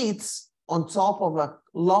sits on top of a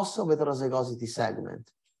loss of heterozygosity segment.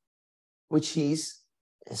 which is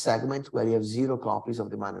a segment where you have 0 copies of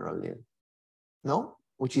the minor allele. No?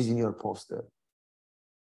 Which is in your poster.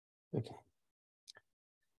 Okay.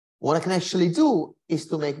 What I can actually do is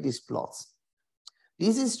to make these plots.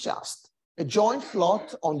 This is just a joint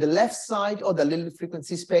plot on the left side of the allele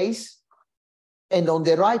frequency space and on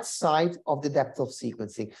the right side of the depth of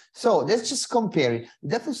sequencing. So let's just compare it. The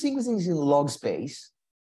depth of sequencing is in log space,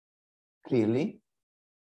 clearly.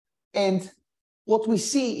 And what we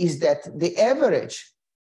see is that the average,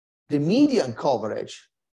 the median coverage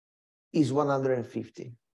is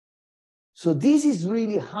 150. So this is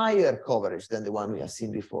really higher coverage than the one we have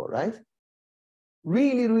seen before, right?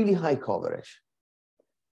 Really, really high coverage.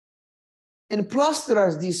 And plus there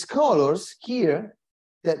are these colors here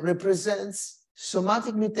that represents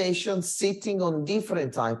somatic mutations sitting on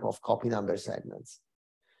different type of copy number segments.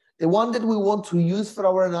 The one that we want to use for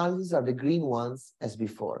our analysis are the green ones as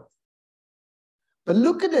before. But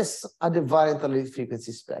look at this at the variant allele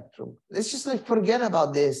frequency spectrum. Let's just like forget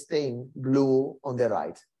about this thing, blue on the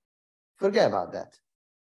right. Forget about that.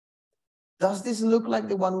 Does this look like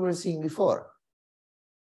the one we were seeing before?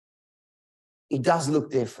 It does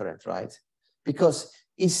look different, right? Because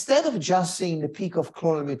instead of just seeing the peak of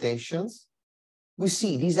clonal mutations, we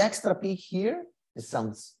see this extra peak here. It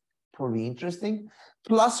sounds probably interesting.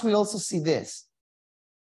 Plus, we also see this.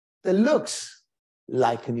 That looks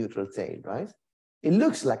like a neutral tail, right? It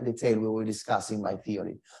looks like the tail we were discussing by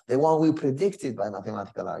theory, the one we predicted by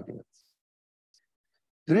mathematical arguments.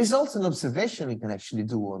 There is also an observation we can actually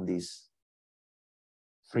do on this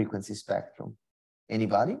frequency spectrum.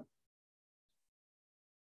 Anybody?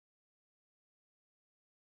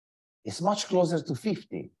 It's much closer to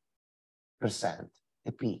 50%,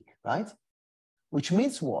 a peak, right? Which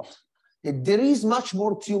means what? That there is much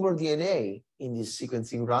more tumor DNA in this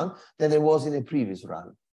sequencing run than there was in a previous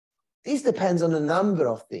run. This depends on a number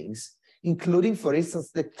of things, including, for instance,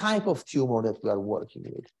 the type of tumor that we are working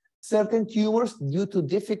with. Certain tumors, due to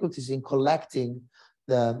difficulties in collecting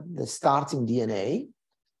the starting DNA,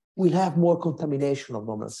 will have more contamination of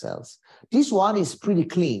normal cells. This one is pretty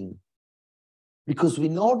clean because we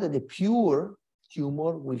know that the pure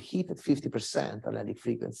tumor will hit at 50% allelic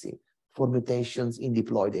frequency for mutations in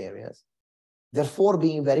diploid areas. Therefore,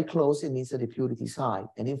 being very close, it means that the purity is high.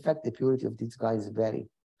 And in fact, the purity of this guy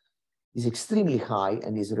is extremely high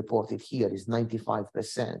and is reported here is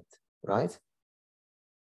 95%, right?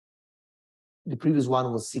 The previous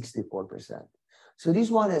one was 64%. So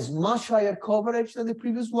this one has much higher coverage than the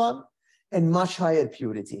previous one and much higher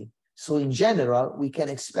purity. So in general, we can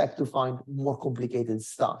expect to find more complicated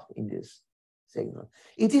stuff in this signal.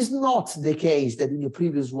 It is not the case that in the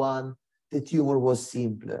previous one, the tumor was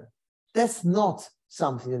simpler. That's not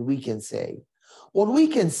something that we can say. What we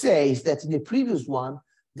can say is that in the previous one,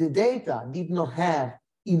 the data did not have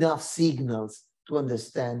enough signals to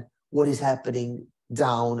understand what is happening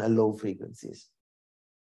down at low frequencies.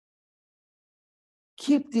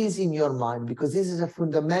 Keep this in your mind because this is a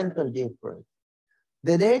fundamental difference.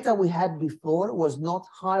 The data we had before was not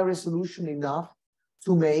high resolution enough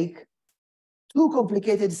to make too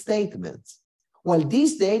complicated statements, while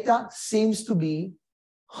this data seems to be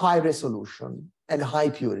high resolution and high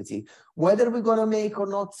purity. Whether we're going to make or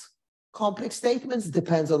not complex statements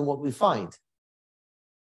depends on what we find.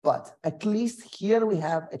 But at least here we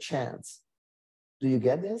have a chance. Do you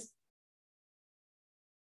get this?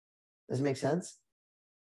 Does it make sense?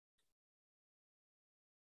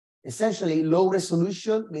 Essentially, low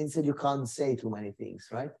resolution means that you can't say too many things,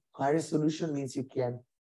 right? High resolution means you can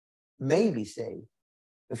maybe say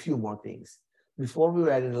a few more things. Before we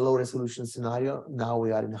were in a low resolution scenario, now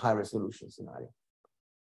we are in a high resolution scenario.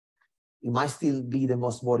 It might still be the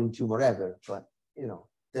most boring tumor ever, but you know,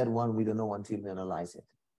 that one we don't know until we analyze it.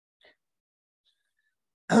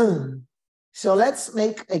 So let's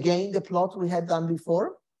make again the plot we had done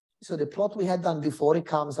before. So the plot we had done before, it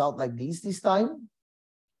comes out like this time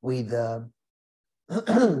with the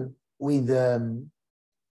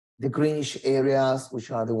greenish areas,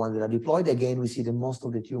 which are the ones that are deployed. Again, we see that most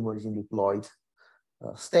of the tumor is in deployed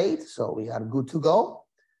state, so we are good to go.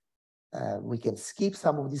 We can skip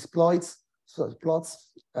some of these plots.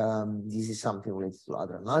 This is something related to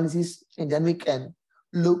other analysis. And then we can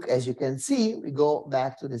look, as you can see, we go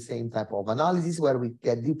back to the same type of analysis where we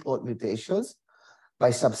get diploid mutations by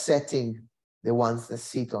subsetting the ones that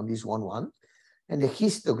sit on this 1-1. And the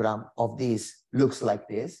histogram of this looks like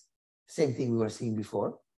this. Same thing we were seeing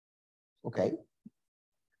before. Okay.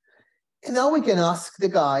 And now we can ask the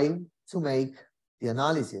guy to make the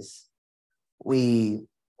analysis.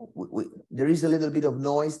 There is a little bit of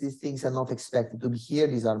noise. These things are not expected to be here.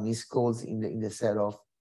 These are miscalls in the set of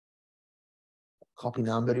copy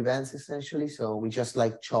number events, essentially. So we just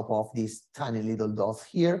like chop off these tiny little dots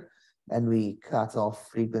here, and we cut off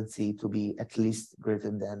frequency to be at least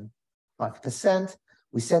greater than 5%.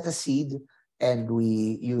 We set a seed, and we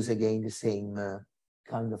use again the same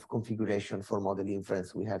kind of configuration for model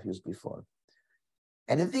inference we have used before.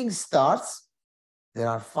 And the thing starts, there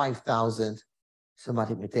are 5,000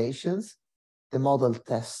 somatic mutations. The model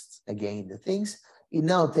tests again the things. It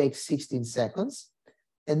now takes 16 seconds.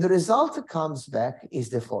 And the result that comes back is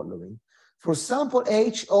the following. For sample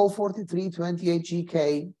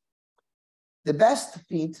H04328GK, the best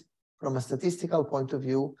fit from a statistical point of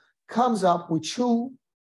view comes up with 2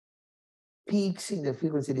 peaks in the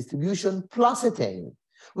frequency distribution plus a tail,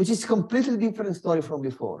 which is a completely different story from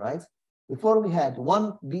before, right? Before we had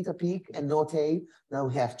 1 beta peak and no tail. Now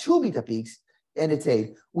we have 2 beta peaks and a tail,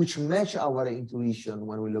 which match our intuition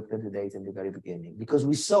when we looked at the data in the very beginning, because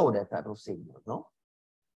we saw that type of signal, no?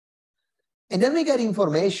 And then we get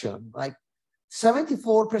information like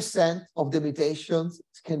 74% of the mutations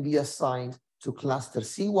can be assigned to cluster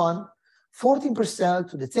C1, 14%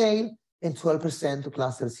 to the tail, and 12% to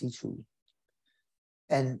cluster C2.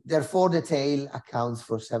 And therefore, the tail accounts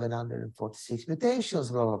for 746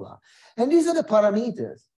 mutations, blah, blah, blah. And these are the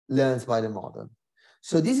parameters learned by the model.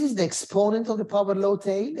 So this is the exponent of the power law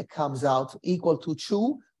tail that comes out equal to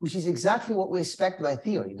 2, which is exactly what we expect by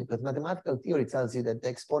theory, because mathematical theory tells you that the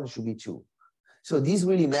exponent should be 2. So this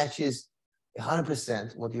really matches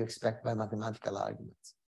 100% what you expect by mathematical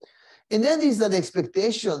arguments. And then these are the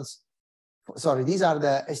expectations, sorry, these are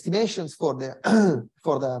the estimations for the,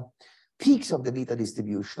 for the peaks of the beta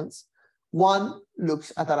distributions. One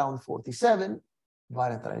looks at around 47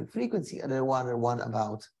 variant allele frequency, and the other one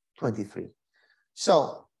about 23.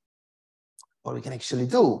 So what we can actually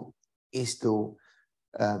do is to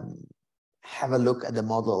have a look at the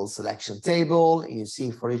model selection table. You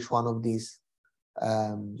see for each one of these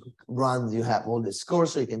runs, you have all the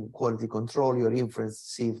scores, so you can quality control your inference,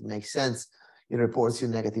 see if it makes sense. It reports you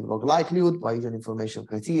negative log likelihood, Bayesian information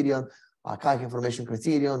criterion, archaic information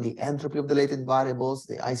criterion, the entropy of the latent variables,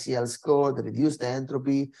 the ICL score, the reduced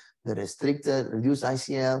entropy, the restricted, reduced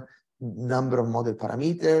ICL, number of model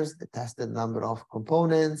parameters, the tested number of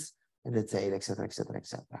components, and the tail, et cetera, et cetera, et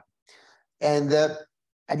cetera. And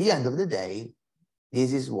at the end of the day,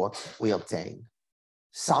 this is what we obtain.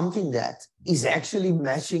 Something that is actually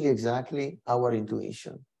matching exactly our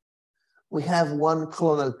intuition. We have one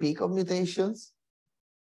clonal peak of mutations,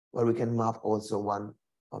 where we can map also one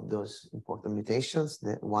of those important mutations.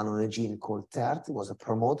 The one on a gene called TERT was a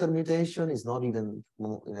promoter mutation. It's not even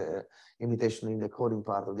a mutation in the coding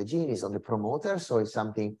part of the gene, it's on the promoter. So it's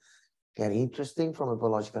something very interesting from a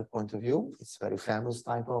biological point of view. It's a very famous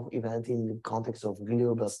type of event in the context of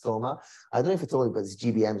glioblastoma. I don't know if I told you, but it's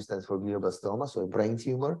GBM stands for glioblastoma, so a brain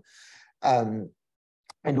tumor. And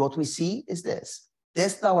what we see is this.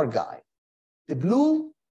 That's our guy. The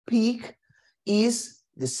blue peak is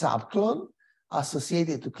the subclone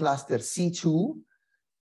associated to cluster C2,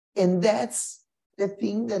 and that's the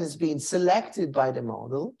thing that has been selected by the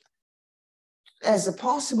model as a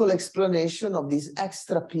possible explanation of this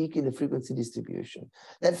extra peak in the frequency distribution.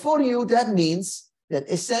 That for you, that means that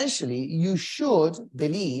essentially you should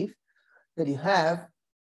believe that you have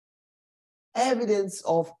evidence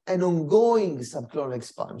of an ongoing subclonal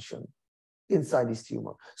expansion inside this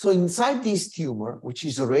tumor. So inside this tumor, which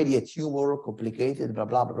is already a tumor, complicated, blah,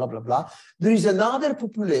 blah, blah, blah, blah, there is another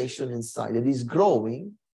population inside that is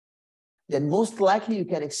growing that most likely you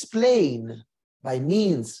can explain by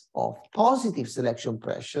means of positive selection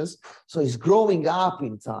pressures. So it's growing up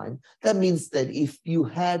in time. That means that if you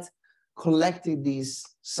had collected this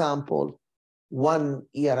sample 1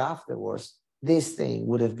 year afterwards, this thing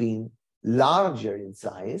would have been larger in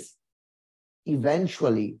size,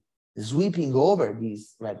 eventually sweeping over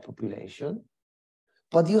this red population.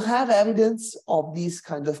 But you have evidence of this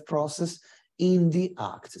kind of process in the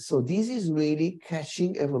act. So this is really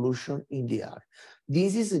catching evolution in the act.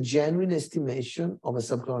 This is a genuine estimation of a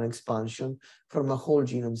subclonal expansion from a whole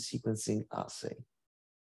genome sequencing assay.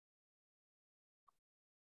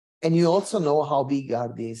 And you also know how big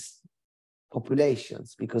are these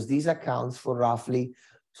populations, because these accounts for roughly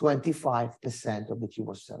 25% of the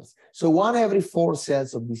tumor cells. So 1 every 4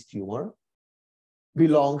 cells of this tumor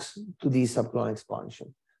belongs to this subclonal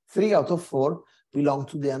expansion. 3 out of 4 belong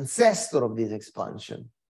to the ancestor of this expansion.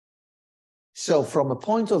 So from a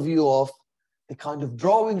point of view of the kind of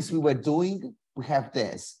drawings we were doing, we have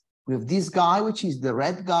this. We have this guy, which is the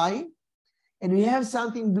red guy, and we have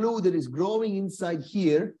something blue that is growing inside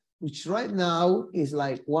here, which right now is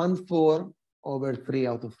like 1/4 over 3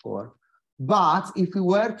 out of 4. But if we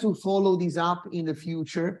were to follow this up in the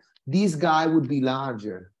future, this guy would be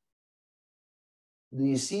larger. Do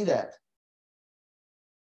you see that?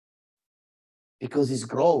 Because it's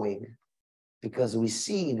growing, because we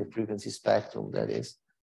see in the frequency spectrum that is.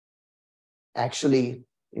 Actually,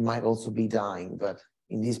 it might also be dying, but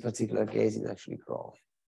in this particular case, it's actually growing.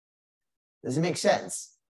 Does it make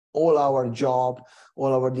sense? All our job,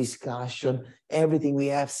 all our discussion, everything we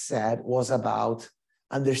have said was about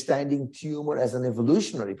understanding tumor as an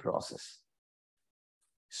evolutionary process.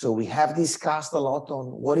 So we have discussed a lot on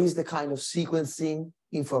what is the kind of sequencing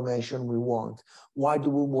information we want. Why do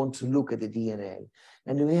we want to look at the DNA?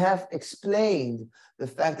 And we have explained the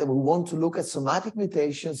fact that we want to look at somatic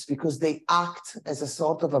mutations because they act as a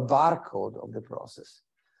sort of a barcode of the process.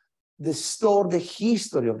 They store the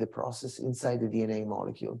history of the process inside the DNA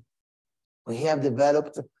molecule. We have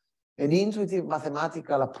developed an intuitive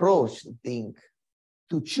mathematical approach to think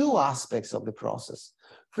to two aspects of the process.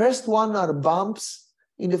 First one are bumps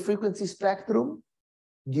in the frequency spectrum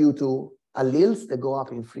due to alleles that go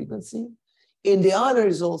up in frequency. And the other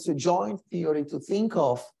is also joint theory to think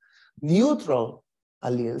of neutral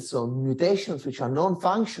alleles, so mutations which are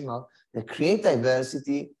non-functional that create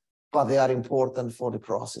diversity, but they are important for the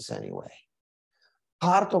process anyway.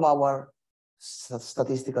 Part of our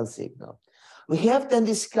statistical signal. We have then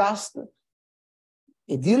discussed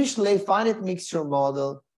a Dirichlet finite mixture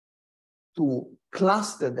model to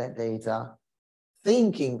cluster that data,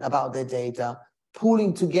 thinking about the data,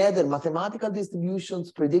 pulling together mathematical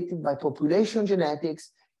distributions predicted by population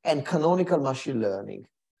genetics and canonical machine learning.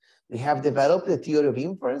 We have developed a theory of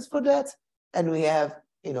inference for that, and we have,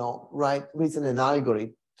 written an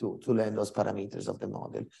algorithm to learn those parameters of the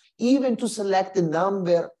model, even to select the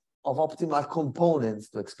number of optimal components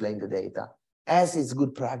to explain the data, as is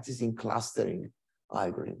good practice in clustering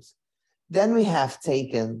algorithms. Then we have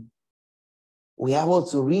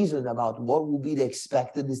also reasoned about what would be the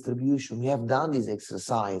expected distribution. We have done this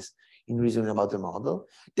exercise in reasoning about the model.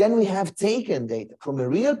 Then we have taken data from a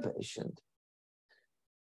real patient,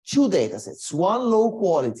 two data sets, one low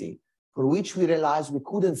quality, for which we realized we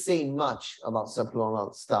couldn't say much about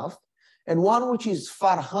subclonal stuff, and one which is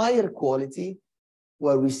far higher quality,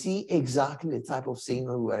 where we see exactly the type of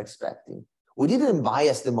signal we were expecting. We didn't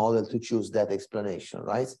bias the model to choose that explanation,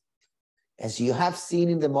 right? As you have seen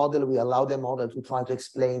in the model, we allow the model to try to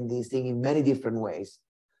explain these things in many different ways.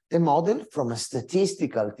 The model, from a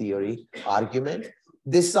statistical theory argument,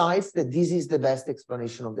 decides that this is the best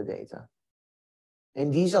explanation of the data.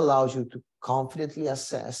 And this allows you to confidently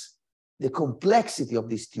assess the complexity of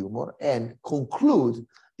this tumor and conclude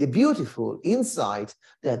the beautiful insight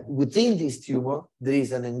that within this tumor, there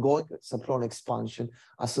is an ongoing subclonal expansion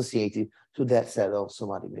associated to that set of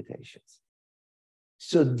somatic mutations.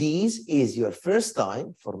 So this is your first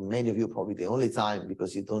time, for many of you, probably the only time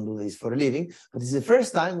because you don't do this for a living, but it's the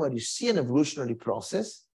first time where you see an evolutionary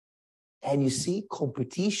process and you see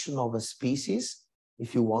competition of a species,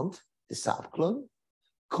 if you want, the subclone,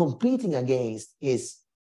 competing against his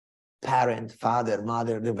parent, father,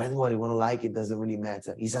 mother, depending on what you want to like, it doesn't really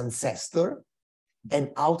matter, his ancestor, and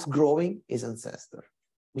outgrowing his ancestor,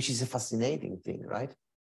 which is a fascinating thing, right?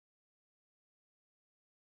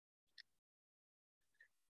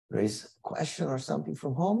 There is a question or something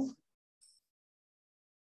from home?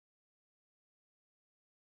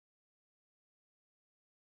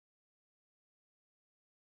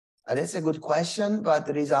 That's a good question, but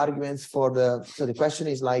there is arguments for so the question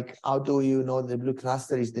is like, how do you know the blue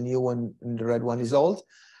cluster is the new one and the red one is old?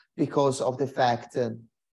 Because of the fact,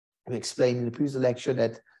 we explained in the previous lecture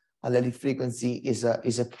that allelic frequency is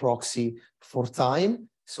a proxy for time.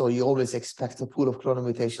 So you always expect a pool of clonal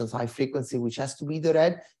mutations, high frequency, which has to be the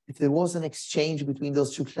red. If there was an exchange between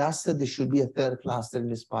those two clusters, there should be a third cluster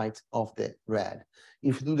in spite of the red.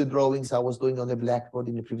 If you do the drawings I was doing on the blackboard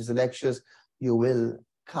in the previous lectures, you will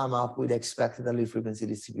come up with expected allele frequency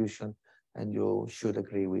distribution, and you should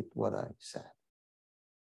agree with what I said.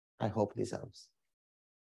 I hope this helps.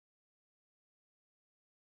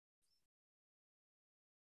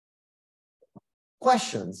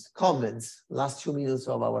 Questions, comments, last 2 minutes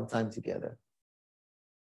of our time together.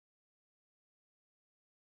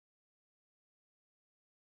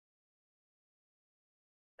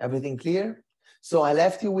 Everything clear? So I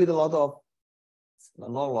left you with not a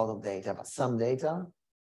lot of data, but some data.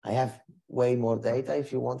 I have way more data.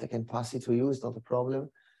 If you want, I can pass it to you. It's not a problem.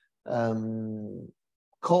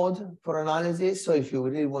 Code for analysis. So if you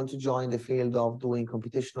really want to join the field of doing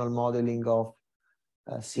computational modeling of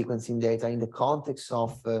sequencing data in the context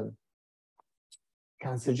of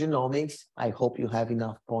cancer genomics, I hope you have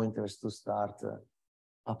enough pointers to start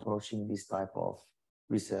approaching this type of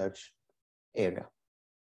research area.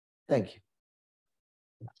 Thank you.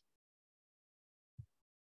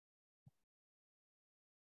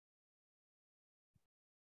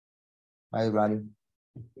 Bye, everybody.